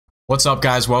What's up,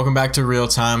 guys? Welcome back to Real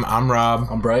Time. I'm Rob.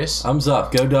 I'm Bryce. I'm Zup.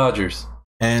 Go Dodgers.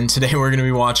 And today we're going to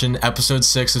be watching episode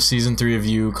 6 of season 3 of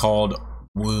You called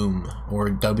W.O.M.B, or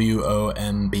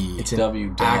W.O.M.B. It's an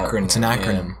acronym. It's an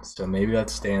acronym. Yeah. So maybe that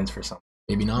stands for something.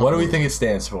 Maybe not. What do we think it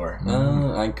stands for?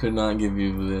 I could not give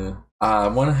you the... I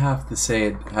want to have to say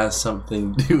it has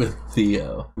something to do with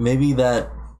Theo. Maybe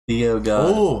that Theo got...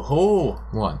 Oh.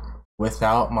 What?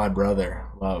 Without my brother,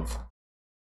 love.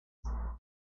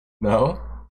 No?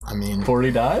 I mean, Before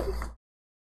he died?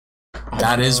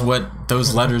 that is what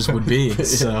those letters would be.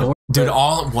 So, dude,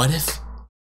 what if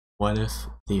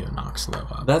Theo knocks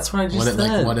Love up? That's what I just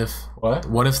said. What if Theo That's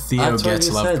what I gets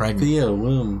just Love said. pregnant? Theo,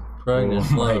 womb, pregnant,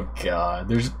 Oh my love.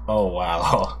 god. Oh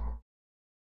wow.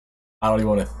 I don't even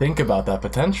want to think about that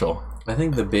potential. I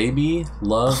think the baby,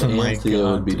 Love, Oh my and Theo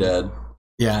God, would be dude. dead.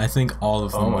 Yeah, I think all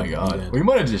of them. Oh my would be god. dead. We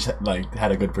might have just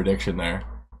had a good prediction there.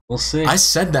 We'll see. I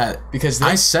said that Because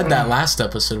I said that last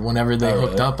episode. Whenever they Oh,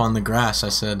 hooked really? up on the grass, I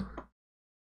said,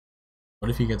 "What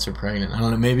if he gets her pregnant?" I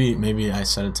don't know. Maybe I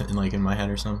said it in my head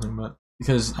or something, but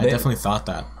because I definitely thought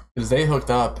that. Because they hooked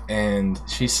up and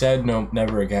she said no,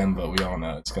 never again, but we all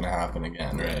know it's gonna happen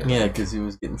again, right? Yeah, because he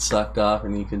was getting sucked off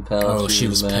and you can tell Oh, she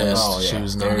was mad. pissed. Oh, yeah. She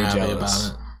was not Very happy jealous.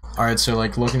 about it. All right, so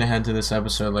looking ahead to this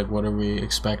episode, what are we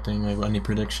expecting? Any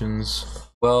predictions?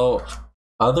 Well,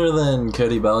 other than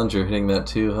Cody Bellinger hitting that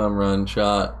 2-home run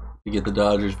shot to get the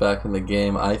Dodgers back in the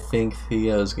game, I think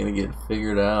Theo's going to get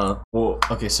figured out. Well,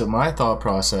 okay, so my thought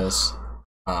process,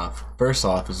 first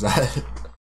off, is that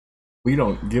we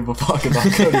don't give a fuck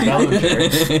about Cody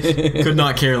Bellinger. Could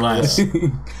not care less.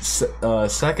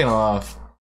 Second off,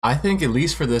 I think at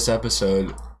least for this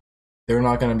episode, they're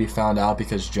not going to be found out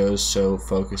because Joe's so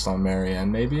focused on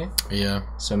Marianne, maybe. Yeah.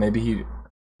 So maybe he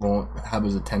won't have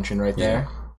his attention right there.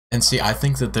 And see, I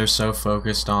think that they're so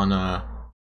focused on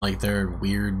their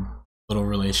weird little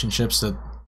relationships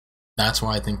that's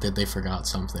why I think that they forgot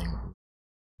something.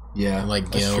 Yeah,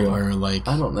 Like that's Gil true. or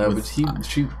I don't know, but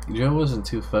Joe wasn't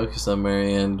too focused on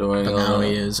Marianne during but all now that.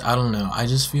 he is. I don't know. I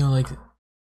just feel like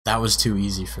that was too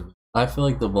easy for them. I feel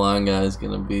like the blind guy is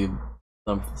going to be...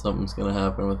 Something's going to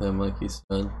happen with him, like you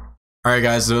said. Alright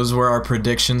guys, those were our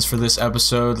predictions for this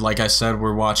episode. Like I said,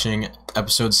 we're watching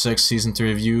episode 6, season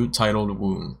 3 of You, titled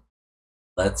W.O.M.B.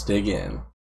 Let's dig in.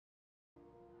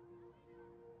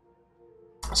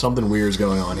 Something weird's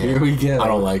going on here. Here we go. I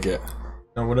don't like it.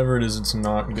 Now, whatever it is, it's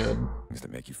not good. Things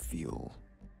that make you feel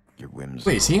your whims.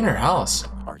 Wait, is he in her house?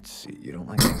 Artsy. You don't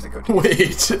like things that go together.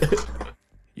 Wait.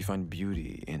 You find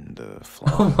beauty in the Oh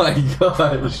flaw. my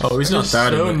gosh. Oh, he's not Just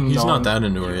that so into He's not that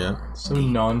into her yet. So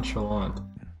nonchalant.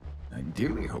 I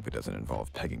dearly hope it doesn't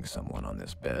involve pegging someone on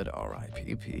this bed,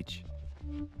 R.I.P. Peach.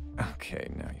 Okay,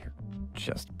 now you're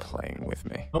just playing with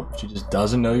me. Oh, she just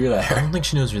doesn't know you're I there. don't think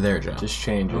she knows you're there, Joe. Just Oh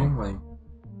changing. my...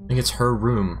 I think it's her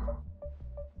room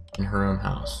in her own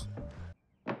house.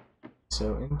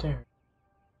 So into her.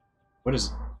 What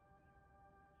is?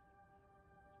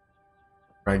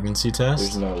 Pregnancy test?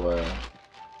 There's no way.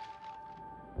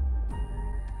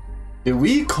 Did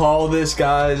we call this,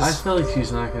 guys? I feel like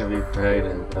she's not going to be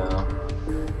pregnant, though.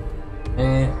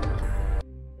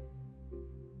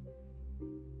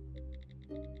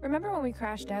 Remember when we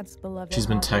crashed Dad's beloved? She's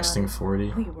been hot rod? texting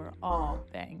 40. We were all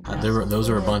banged. Those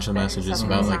were a bunch of messages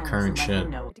about current shit.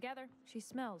 Together, she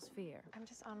smells fear. I'm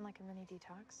just on like a mini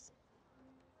detox.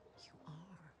 You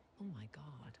are. Oh my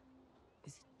God.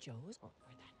 Is it Joe's or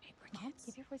that neighbor Mom, kid's?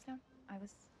 keep your voice down. I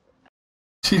was.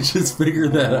 She just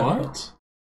figured that out. What?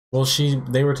 Well,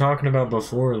 they were talking about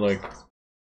before,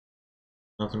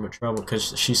 nothing but trouble,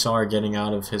 because she saw her getting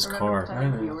out of his car.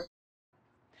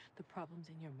 The problems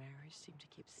in your marriage seem to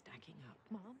keep stacking up.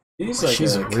 Mom? He's like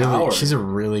She's coward. she's a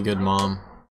really good mom.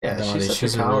 Yeah, Dottie, she's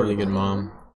she's such a a really coward. good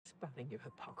mom. Spouting your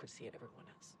hypocrisy at everyone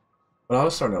else. But I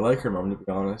was starting to like her mom, to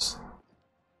be honest.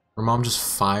 Her mom just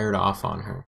fired off on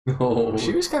her. No.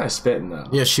 She was kind of spitting though.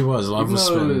 Yeah, she was. Love Even was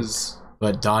though it spitting. was.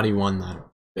 But Dottie won that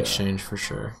Yeah. exchange for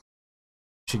sure.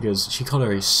 She called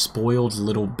her a spoiled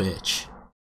little bitch.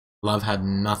 Love had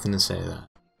nothing to say to that.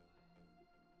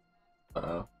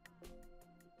 Uh-oh.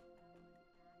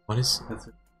 What is...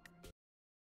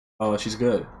 Oh, she's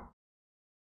good.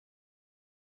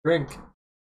 Drink.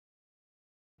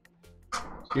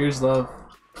 Cheers, love.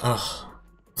 Ugh.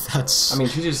 That's... I mean,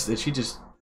 she just.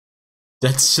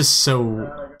 That's just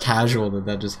so casual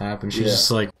that just happened. She's Yeah.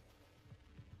 just like...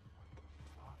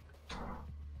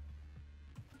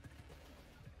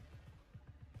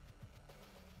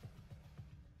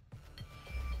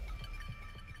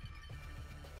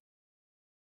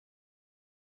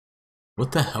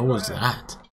 What the hell was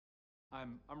that?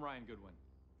 I'm Ryan Goodwin.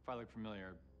 If I look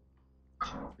familiar,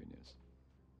 Channel 3 News.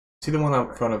 See the one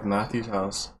out front of Matthew's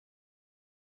house?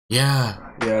 Yeah,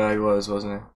 Yeah, he was,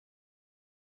 wasn't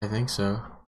I think so.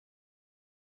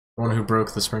 The one who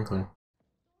broke the sprinkler.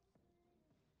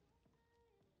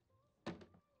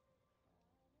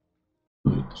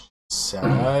 he?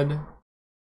 Sad,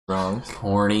 drunk,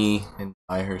 Horny. and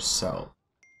by herself.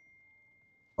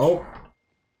 Oh.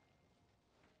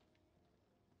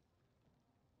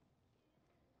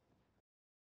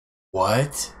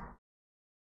 What?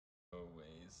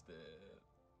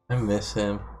 I miss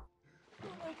him.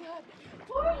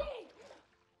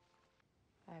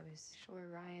 I was sure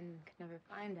Ryan could never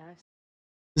find us.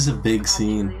 This is a big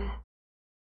scene.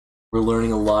 We're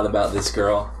learning a lot about this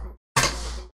girl.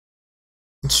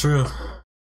 It's true.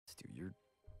 Dude, you're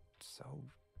so...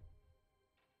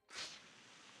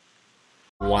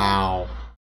 Wow.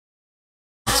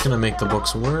 That's gonna make the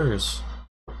books worse.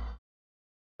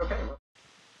 I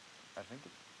think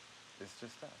it's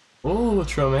just that. Oh,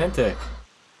 it's romantic.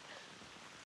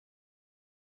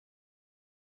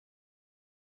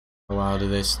 Oh, wow, did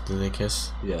they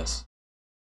kiss? Yes.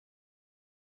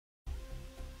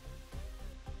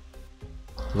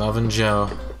 Love and Joe.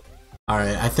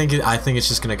 Alright, I think it's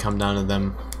just gonna come down to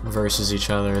them versus each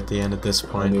other at the end at this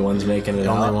point. Only one's making it The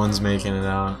out. only one's making it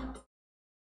out.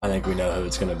 I think we know who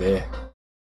it's gonna be.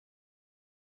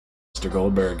 Mr.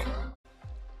 Goldberg.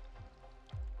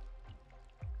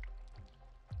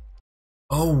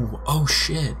 Oh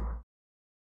shit.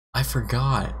 I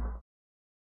forgot.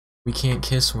 We can't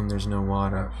kiss when there's no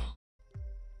water.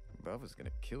 Love is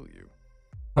gonna kill you.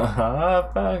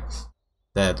 Haha, facts.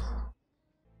 Dead.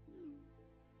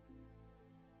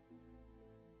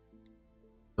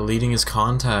 Deleting his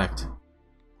contact.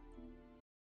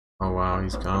 Oh wow,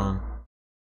 he's gone.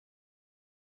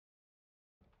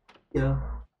 Yeah.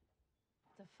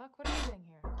 The fuck? What are you doing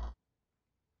here?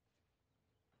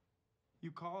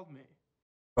 You called me.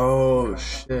 Oh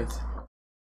shit.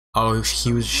 Oh,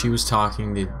 she was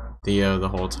talking to Theo the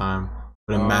whole time,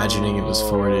 but imagining it was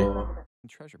 40. Oh.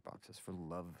 Treasure boxes for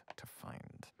love to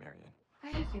find, Marion. I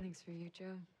have feelings for you,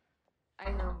 Joe.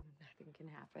 I know nothing can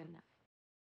happen.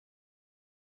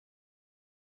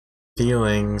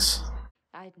 Feelings.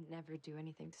 I'd never do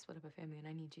anything to split up a family, and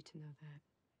I need you to know that.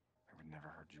 I would never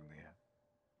hurt Juliet.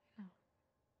 No.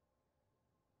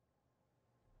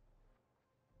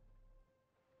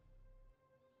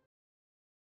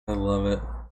 I love it.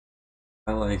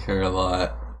 I like her a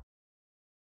lot.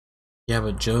 Yeah,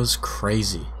 but Joe's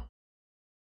crazy.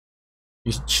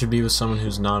 You should be with someone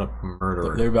who's not a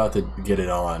murderer. They're about to get it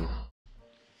on.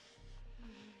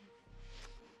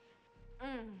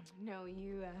 No,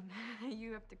 you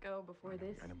you have to go before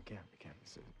this. I know we can't.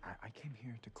 I came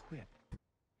here to quit.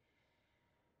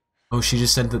 Oh, she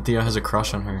just said that Theo has a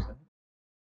crush on her.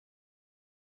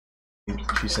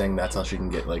 She's saying that's how she can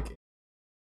get like.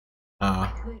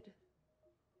 Could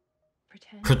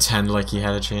Pretend like he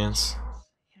had a chance.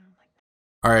 You know, like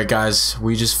Alright guys,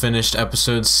 we just finished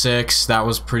episode 6. That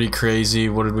was pretty crazy.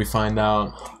 What did we find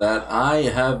out? That I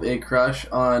have a crush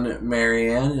on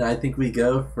Marianne, and I think we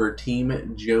go for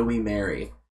Team Joey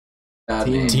Mary.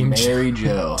 Team Mary Jo-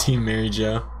 Joe. Team Mary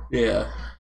Joe. Yeah.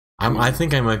 I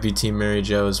think I might be Team Mary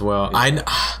Joe as well.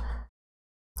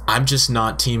 I'm just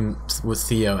not team with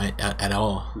Theo at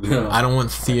all. No. I don't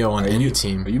want Theo on any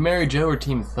team. Are you Mary Joe or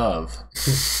Team Thuv?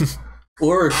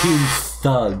 Or Team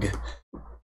Thug.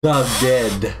 Thug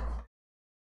dead.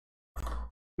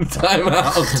 Time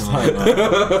out.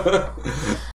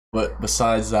 But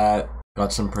besides that,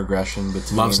 got some progression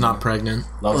between. Love's not pregnant.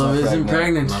 Love isn't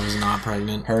pregnant. Love is not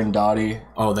pregnant. Her and Dottie.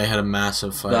 Oh, they had a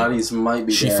massive fight. Dottie's might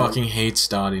be She dead. fucking hates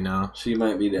Dottie now. She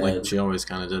might be dead. Like, she always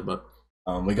kind of did, but...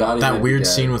 We got Dottie might That be weird dead.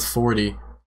 scene with 40,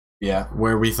 yeah.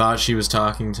 where we thought she was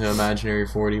talking to imaginary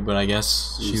 40, but I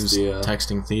guess she was Theo.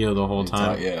 texting Theo the whole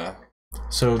time. Yeah.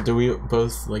 So do we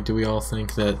all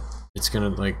think that it's gonna,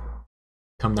 like,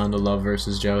 come down to Love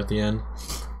versus Joe at the end?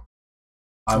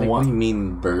 What do you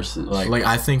mean versus? Like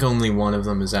I think only one of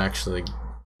them is actually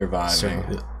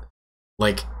surviving.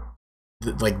 Like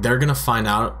they're gonna find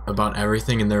out about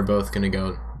everything and they're both gonna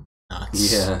go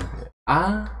nuts. Yeah.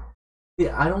 I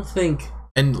don't think.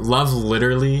 And Love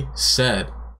literally said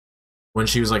when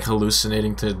she was like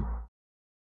hallucinating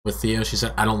with Theo, she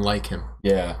said, "I don't like him."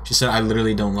 Yeah. She said, "I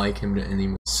literally don't like him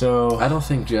anymore." So I don't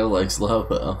think Joe likes Love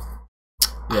though.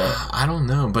 Yeah, I don't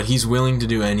know, but he's willing to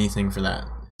do anything for that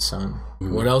son.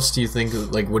 Mm. What else do you think?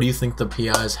 Like, what do you think the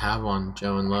PIs have on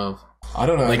Joe and Love? I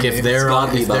don't know. Like, if It's they're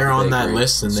gotta be about the on that bakery.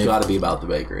 list, then It's they got to be about the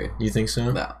bakery. You think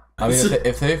so? No. I mean,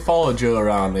 if they follow Joe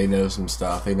around, they know some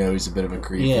stuff. They know he's a bit of a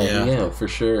creep. Yeah, for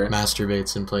sure.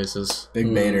 Masturbates in places.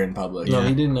 Big baiter in public. No, Yeah.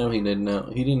 he didn't know. He didn't know.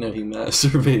 He didn't know he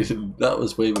masturbated. That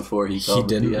was way before he called. He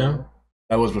didn't the PI. know?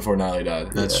 That was before Nally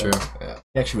died. That's Yeah. true. Yeah.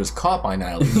 He actually was caught by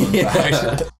Natalie. In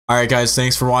fact. Alright guys,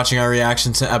 thanks for watching our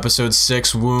reaction to episode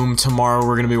 6, W.O.M.B. Tomorrow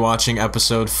we're going to be watching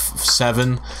episode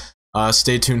 7.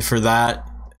 Stay tuned for that.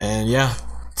 And yeah,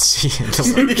 see you.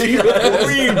 What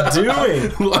were you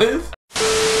doing? What?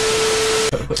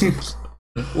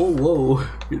 Whoa.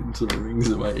 Getting some rings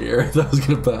in my ear. I thought I was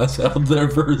going to pass out there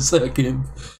for a second.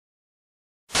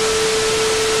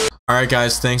 Alright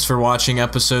guys, thanks for watching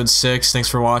episode 6. Thanks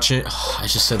for watching. Oh, I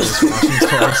just said this watching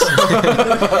twice.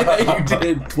 Yeah, you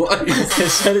did twice. I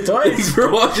said it twice. Thanks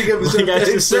for watching episode 6. Like I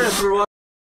just said.